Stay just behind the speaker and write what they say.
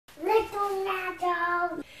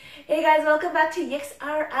Hey guys, welcome back to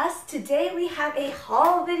YiksRUs. Today we have a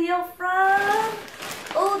haul video from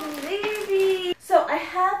Old Navy. So I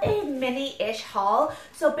have a mini-ish haul.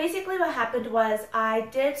 So basically what happened was I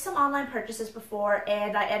did some online purchases before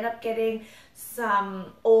and I ended up getting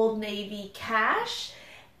some Old Navy cash.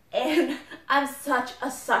 And I'm such a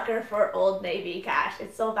sucker for Old Navy cash.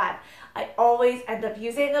 It's so bad. I always end up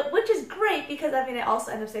using it, which is great because I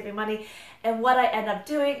also end up saving money. And what I end up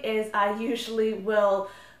doing is I usually will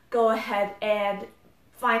go ahead and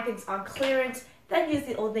find things on clearance, then use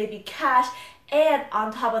the Old Navy cash, and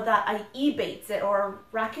on top of that, I eBates it or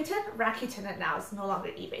Rakuten it now. It's no longer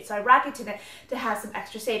eBay. So I Rakuten it to have some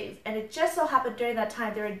extra savings. And it just so happened during that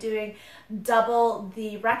time they were doing double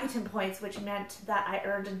the Rakuten points, which meant that I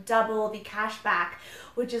earned double the cash back,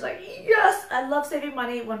 which is like, yes, I love saving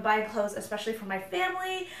money when buying clothes, especially for my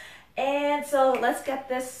family. And so let's get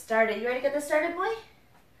this started. You ready to get this started, boy?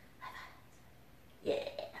 Yeah.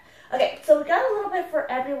 Okay, so we got a little bit for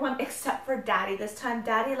everyone except for Daddy this time.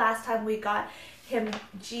 Daddy, last time we got him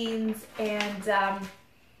jeans and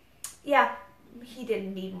yeah, he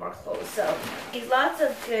didn't need more clothes, so lots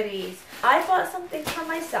of goodies. I bought some things for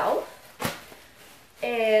myself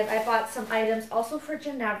and I bought some items also for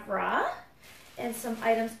Ginevra and some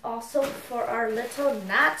items also for our little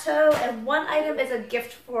Natto, and one item is a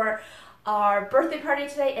gift for our birthday party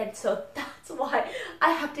today, and so that's why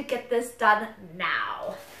I have to get this done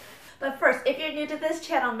now. But first, if you're new to this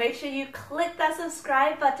channel, make sure you click that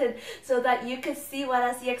subscribe button so that you can see what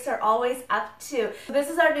us Yiks are always up to. This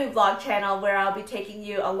is our new vlog channel where I'll be taking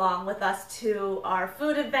you along with us to our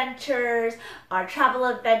food adventures, our travel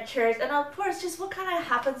adventures, and of course, just what kind of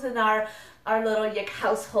happens in our little Yik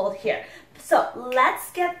household here. So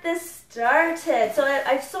let's get this started. So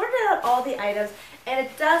I've sorted out all the items, and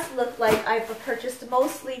it does look like I've purchased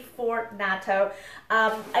mostly for Natto.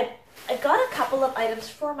 I got a couple of items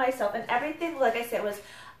for myself, and everything, like I said,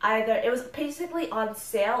 it was basically on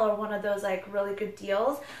sale or one of those like really good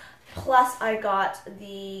deals. Plus I got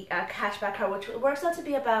the cashback card, which works out to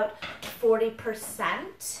be about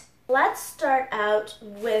 40%. Let's start out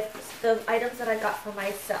with the items that I got for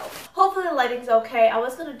myself. Hopefully the lighting's okay. I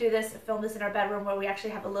was going to film this in our bedroom where we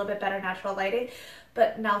actually have a little bit better natural lighting,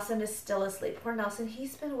 but Nelson is still asleep. Poor Nelson,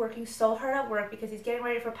 he's been working so hard at work because he's getting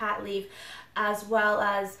ready for pat leave, as well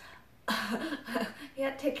as he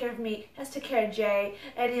had to take care of me, he has to take care of Jay,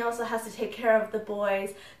 and he also has to take care of the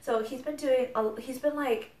boys. So he's been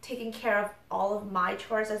like taking care of all of my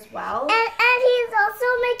chores as well. And he's also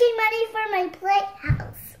making money for my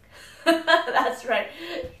playhouse. That's right.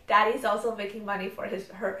 Daddy's also making money for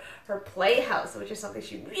her playhouse, which is something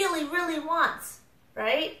she really, really wants,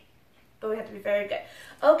 right? But we have to be very good.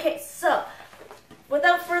 Okay, so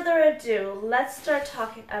without further ado, let's start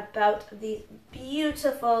talking about these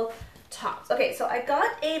beautiful tops. Okay, so I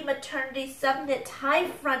got a maternity 7-knit tie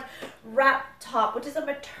front wrap top, which is a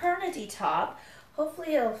maternity top.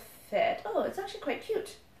 Hopefully it'll fit. Oh, it's actually quite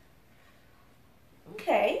cute.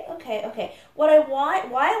 Okay. Why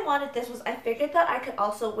I wanted this was I figured that I could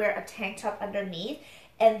also wear a tank top underneath,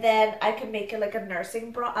 and then I could make it like a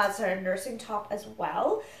nursing top as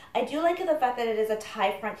well. I do like the fact that it is a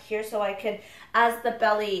tie front here, so I can, as the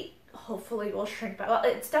belly hopefully will shrink back. Well,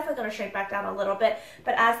 it's definitely going to shrink back down a little bit,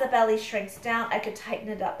 but as the belly shrinks down, I could tighten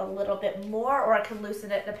it up a little bit more, or I can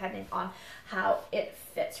loosen it depending on how it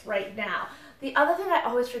fits right now. The other thing I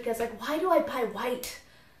always forget is like, why do I buy white?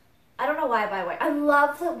 I don't know why I buy white. I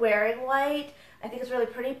love wearing white. I think it's really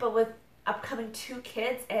pretty, but with upcoming 2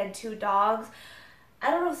 kids and 2 dogs, I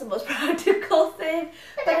don't know if it's the most practical thing.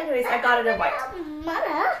 But anyways, I got it in white.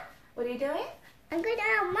 Mama. What are you doing? I'm going to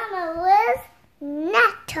help Mama with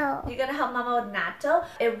Natto. You're going to help Mama with Natto?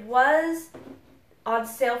 It was on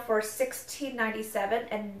sale for $16.97,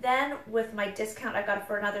 and then with my discount, I got it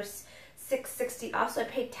for another $6.60 off, so I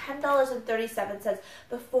paid $10.37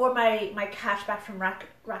 before my cash back from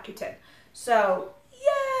Rakuten. So,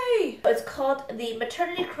 yay! It's called the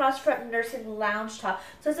Maternity Crossfront Nursing Lounge Top.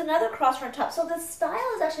 So it's another crossfront top. So the style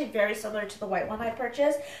is actually very similar to the white one I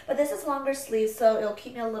purchased, but this is longer sleeves, so it'll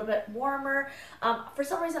keep me a little bit warmer. For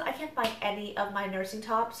some reason, I can't find any of my nursing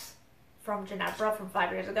tops from Ginevra from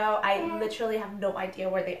 5 years ago. I literally have no idea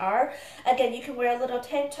where they are. Again, you can wear a little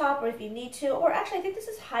tank top or if you need to, or actually I think this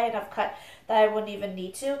is high enough cut that I wouldn't even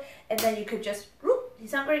need to, and then you could just,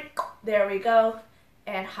 he's hungry, there we go,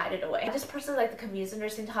 and hide it away. I just personally like the commutes in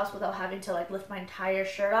nursing tops without having to like lift my entire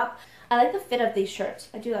shirt up. I like the fit of these shirts.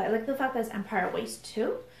 I do. I like the fact that it's empire waist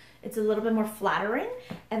too. It's a little bit more flattering,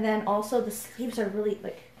 and then also the sleeves are really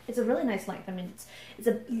like It's a really nice length. I mean, it's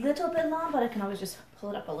a little bit long, but I can always just pull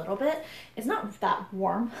it up a little bit. It's not that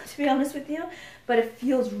warm, to be honest with you, but it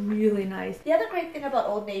feels really nice. The other great thing about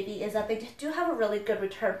Old Navy is that they do have a really good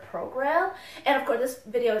return program. And of course, this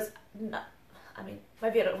video is not, I mean, my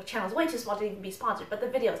video channel is way too small to even be sponsored, but the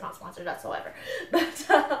video is not sponsored whatsoever.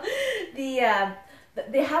 But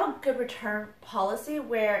they have a good return policy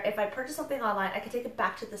where if I purchase something online, I can take it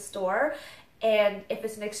back to the store, and if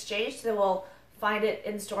it's an exchange, they will find it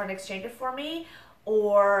in store and exchange it for me,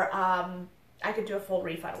 or I could do a full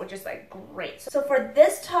refund, which is like great. So for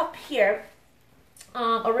this top here,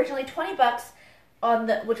 originally 20 bucks on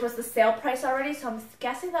the, which was the sale price already, so I'm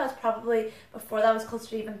guessing that was probably, before that was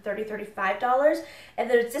closer to even $30, $35, and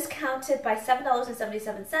then it's discounted by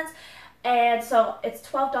 $7.77, and so it's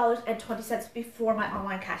 $12.20 before my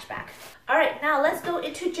online cashback. Alright, now let's go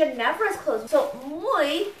into Ginevra's clothes. So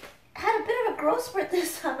Mui had a bit of a growth spurt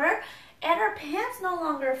this summer, and her pants no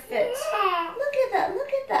longer fit. Look at that, look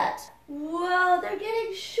at that. Whoa, they're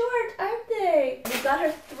getting short, aren't they? We got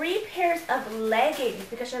her 3 pairs of leggings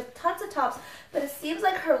because she has tons of tops, but it seems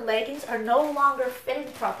like her leggings are no longer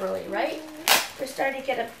fitting properly, right? They're starting to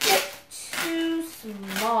get a bit too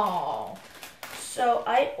small. So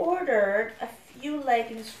I ordered a few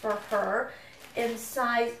leggings for her in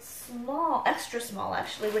size small, extra small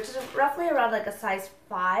actually, which is roughly around like a size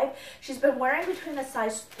 5. She's been wearing between a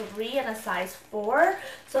size 3 and a size 4.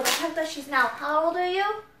 So the fact that she's now, how old are you?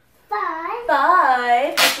 5.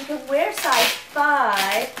 5. If she can wear size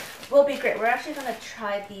 5, will be great. We're actually going to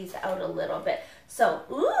try these out a little bit. So,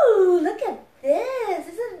 ooh, look at this.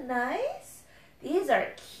 Isn't it nice? These are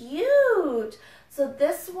cute. So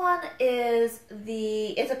this one is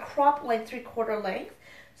it's a crop length, 3/4 length.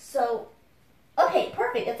 So, okay,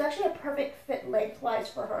 perfect. It's actually a perfect fit lengthwise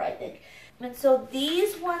for her, I think. And so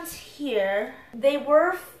these ones here, they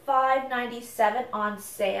were $5.97 on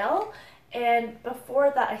sale. And before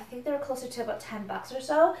that, I think they were closer to about 10 bucks or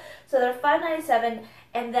so. So they're $5.97,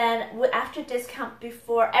 and then after discount,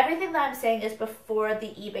 before everything that I'm saying is before the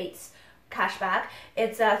Ebates cashback,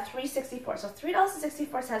 it's $3.64. So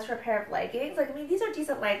 $3.64 for a pair of leggings. Like, I mean, these are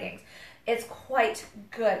decent leggings. It's quite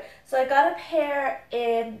good. So I got a pair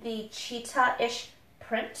in the cheetah-ish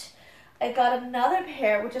print. I got another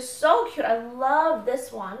pair, which is so cute. I love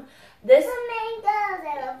this one. This Flamingos.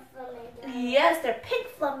 I love flamingos. Yes, they're pink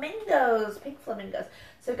flamingos. Pink flamingos.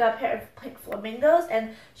 So I got a pair of pink flamingos,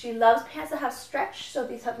 and she loves pants that have stretch. So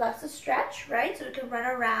these have lots of stretch, right? So we can run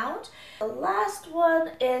around. The last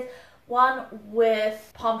one is one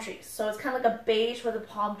with palm trees. So it's kind of like a beige with a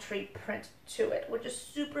palm tree print to it, which is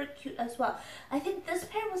super cute as well. I think this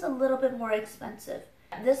pair was a little bit more expensive.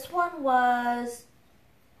 This one was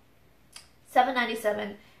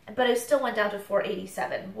 $7.97, but it still went down to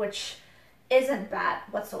 $4.87, which isn't bad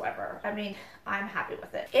whatsoever. I mean, I'm happy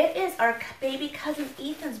with it. It is our baby cousin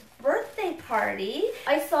Ethan's birthday party.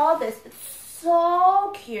 I saw this. It's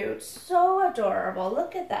so cute, so adorable.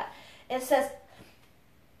 Look at that. It says,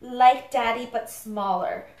 like daddy, but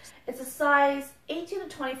smaller. It's a size 18 to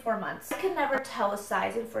 24 months. I can never tell the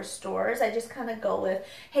sizing for stores. I just kind of go with,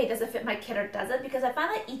 hey, does it fit my kid or doesn't? Because I find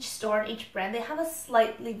that each store and each brand, they have a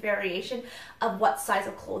slightly variation of what size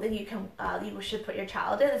of clothing you should put your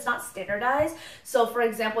child in. It's not standardized. So for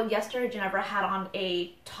example, yesterday Ginevra had on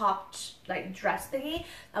a topped like dress thingy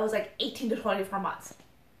that was like 18 to 24 months.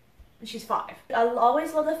 She's 5. I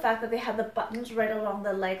always love the fact that they have the buttons right along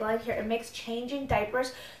the leg line here. It makes changing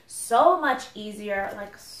diapers so much easier,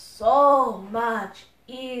 like so much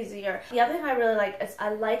easier. The other thing I really like is I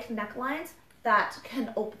like necklines that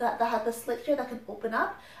can open, that have the slit here that can open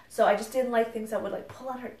up. So I just didn't like things that would like pull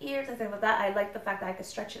on her ears and things like that. I like the fact that I could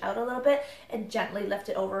stretch it out a little bit and gently lift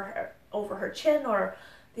it over her chin or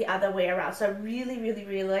the other way around. So I really, really,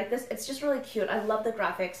 really like this. It's just really cute. I love the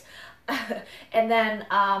graphics. And then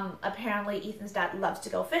apparently Ethan's dad loves to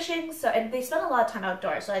go fishing, so, and they spend a lot of time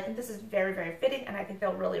outdoors, so I think this is very, very fitting, and I think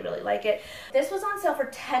they'll really, really like it. This was on sale for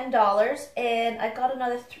 $10, and I got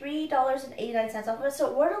another $3.89 off of it, so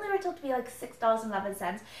it would only retail to be like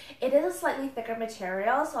 $6.11. It is a slightly thicker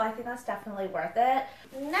material, so I think that's definitely worth it.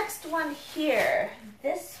 Next one here,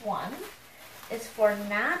 this one is for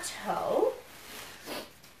Nato.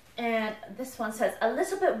 And this one says, a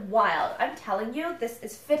little bit wild. I'm telling you, this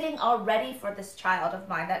is fitting already for this child of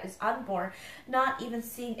mine that is unborn, not even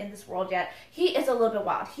seeing in this world yet. He is a little bit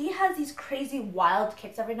wild. He has these crazy wild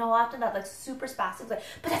kicks every now and often that like super spastic, like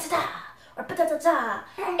ba-da-da-da or ba-da-da-da.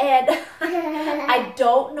 And I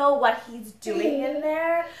don't know what he's doing in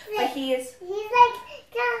there, but he is... He's like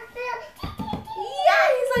Kung Fu. Yeah,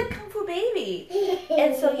 he's like Kung Fu Baby.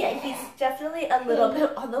 And so yeah, he's definitely a little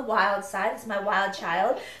bit on the wild side. It's my wild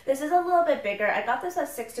child. This is a little bit bigger. I got this at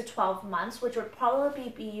 6 to 12 months, which would probably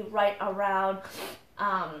be right around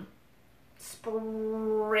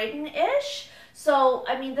spring-ish. So,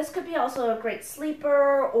 I mean, this could be also a great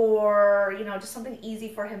sleeper, or, you know, just something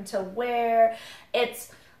easy for him to wear.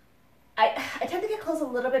 I tend to get clothes a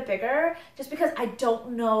little bit bigger just because I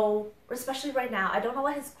don't know, especially right now, I don't know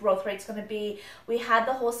what his growth rate's going to be. We had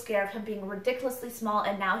the whole scare of him being ridiculously small,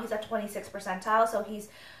 and now he's at 26 percentile, so he's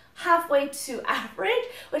halfway to average,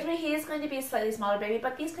 which means he is going to be a slightly smaller baby,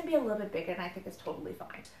 but these can be a little bit bigger, and I think it's totally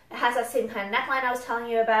fine. It has that same kind of neckline I was telling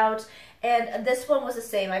you about, and this one was the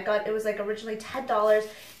same. It was like originally $10,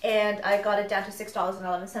 and I got it down to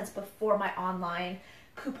 $6.11 before my online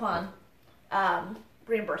coupon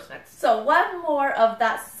reimbursements. So one more of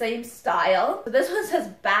that same style. So this one says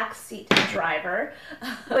backseat driver,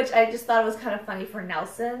 which I just thought was kind of funny for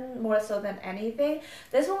Nelson more so than anything.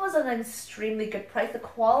 This one was an extremely good price. The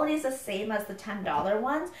quality is the same as the $10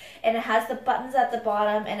 ones, and it has the buttons at the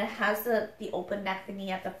bottom, and it has the open neck thingy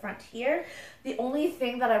at the front here. The only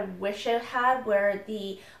thing that I wish it had were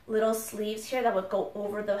the little sleeves here that would go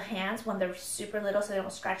over the hands when they're super little so they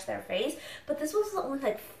don't scratch their face. But this was only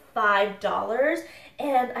like $5,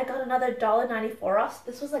 and I got another $1.94 off.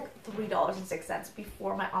 This was like $3.06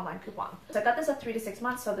 before my online coupon. So I got this at 3 to 6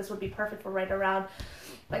 months, so this would be perfect for right around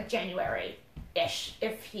like January-ish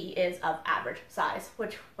if he is of average size,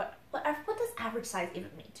 which what does average size even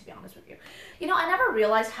mean, to be honest with you? You know, I never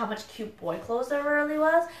realized how much cute boy clothes there really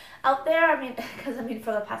was out there. I mean, because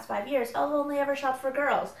for the past 5 years, I've only ever shopped for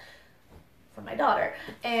girls. For my daughter,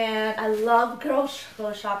 and I love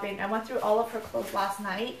clothes shopping. I went through all of her clothes last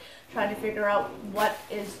night trying to figure out what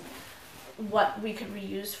we could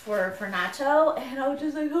reuse for Nato, and I was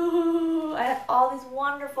just like, oh, I have all these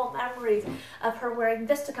wonderful memories of her wearing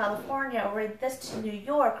this to California, or wearing this to New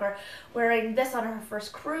York, or wearing this on her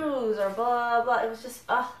first cruise, or blah blah. It was just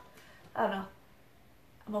I don't know,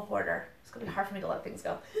 I'm a hoarder. It's gonna be hard for me to let things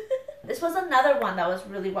go. This was another one that was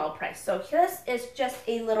really well priced. So this is just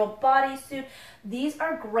a little bodysuit. These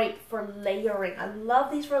are great for layering. I love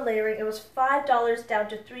these for layering. It was $5 down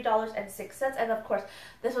to $3.06. And of course,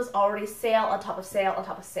 this was already sale on top of sale on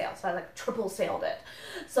top of sale. So I like triple sailed it.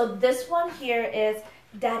 So this one here is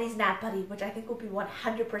Daddy's Nap Buddy, which I think will be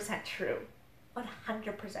 100% true.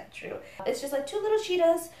 100% true. It's just like two little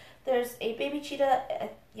cheetahs. There's a baby cheetah.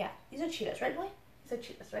 Yeah, these are cheetahs, right, boy? These are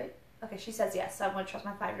cheetahs, right? Okay, she says yes, so I'm going to trust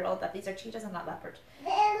my 5-year-old that these are cheetahs and not leopards. They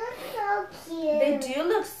look so cute. They do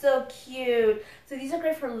look so cute. So these are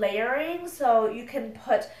great for layering, so you can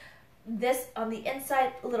put this on the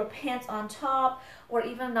inside, little pants on top, or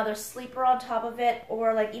even another sleeper on top of it,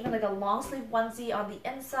 or like even like a long sleeve onesie on the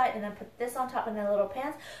inside, and then put this on top and then little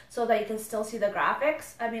pants so that you can still see the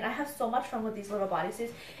graphics. I mean, I have so much fun with these little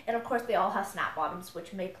bodysuits, and of course they all have snap bottoms,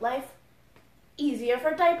 which make life easier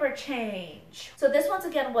for diaper change. So this once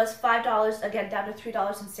again was $5, again down to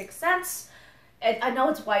 $3.06. And I know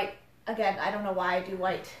it's white. Again, I don't know why I do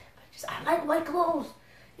white. But I like white clothes.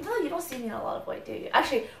 Even though you don't see me in a lot of white, do you?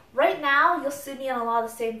 Actually, right now you'll see me in a lot of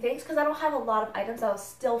the same things because I don't have a lot of items that will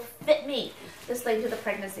still fit me this late into the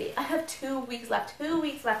pregnancy. I have 2 weeks left. 2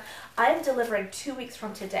 weeks left. I am delivering 2 weeks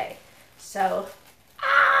from today. So,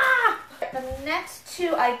 The next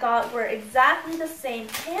two I got were exactly the same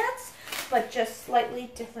pants, but just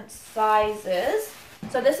slightly different sizes.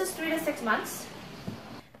 So this is 3 to 6 months,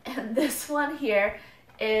 and this one here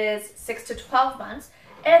is 6 to 12 months,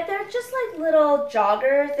 and they're just like little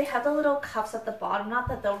joggers. They have the little cuffs at the bottom, not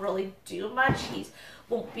that they'll really do much. He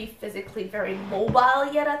won't be physically very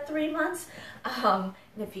mobile yet at 3 months, and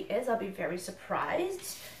if he is, I'll be very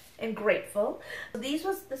surprised and grateful.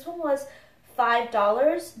 This one was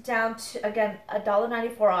 $5 down to, again,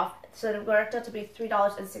 $1.94 off. So it worked out to be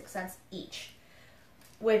 $3.06 each,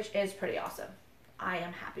 which is pretty awesome. I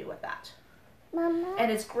am happy with that. Mama?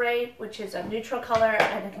 And it's gray, which is a neutral color,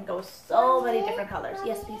 and it can go so many different colors.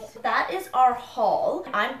 Yes, please. That is our haul.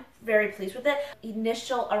 I'm very pleased with it.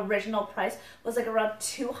 Initial original price was like around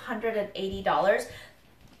 $280.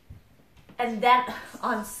 And then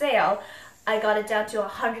on sale, I got it down to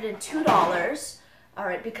 $102. All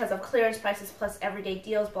right, because of clearance prices plus everyday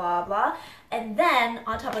deals, blah, blah. And then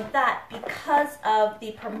on top of that, because of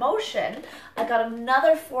the promotion, I got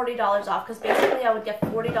another $40 off, because basically I would get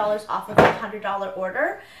 $40 off of a $100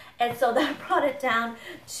 order. And so that brought it down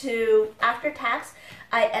to, after tax,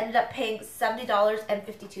 I ended up paying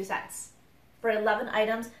 $70.52 for 11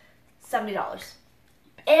 items, $70.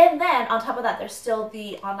 And then on top of that, there's still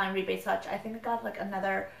the online rebate, such I think I got like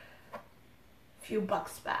another few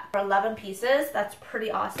bucks back for 11 pieces. That's pretty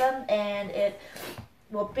awesome, and it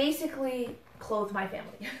will basically clothe my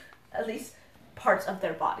family. At least parts of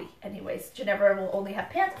their body. Anyways, Ginevra will only have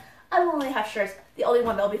pants. I will only have shirts. The only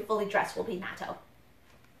one that will be fully dressed will be Nato.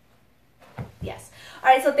 Yes.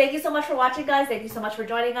 Alright, so thank you so much for watching, guys. Thank you so much for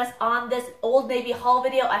joining us on this Old Navy haul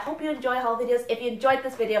video. I hope you enjoy haul videos. If you enjoyed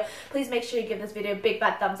this video, please make sure you give this video a big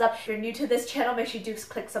fat thumbs up. If you're new to this channel, make sure you do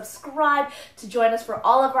click subscribe to join us for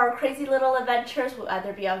all of our crazy little adventures, will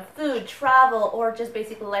either be on food, travel, or just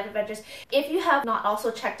basically life adventures. If you have not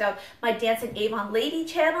also checked out my Dancing Avon Lady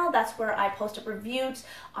channel, that's where I post up reviews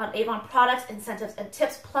on Avon products, incentives, and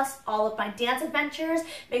tips, plus all of my dance adventures.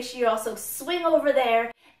 Make sure you also swing over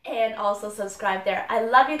there and also subscribe there. I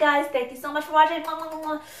love you guys. Thank you so much for watching.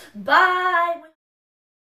 Bye.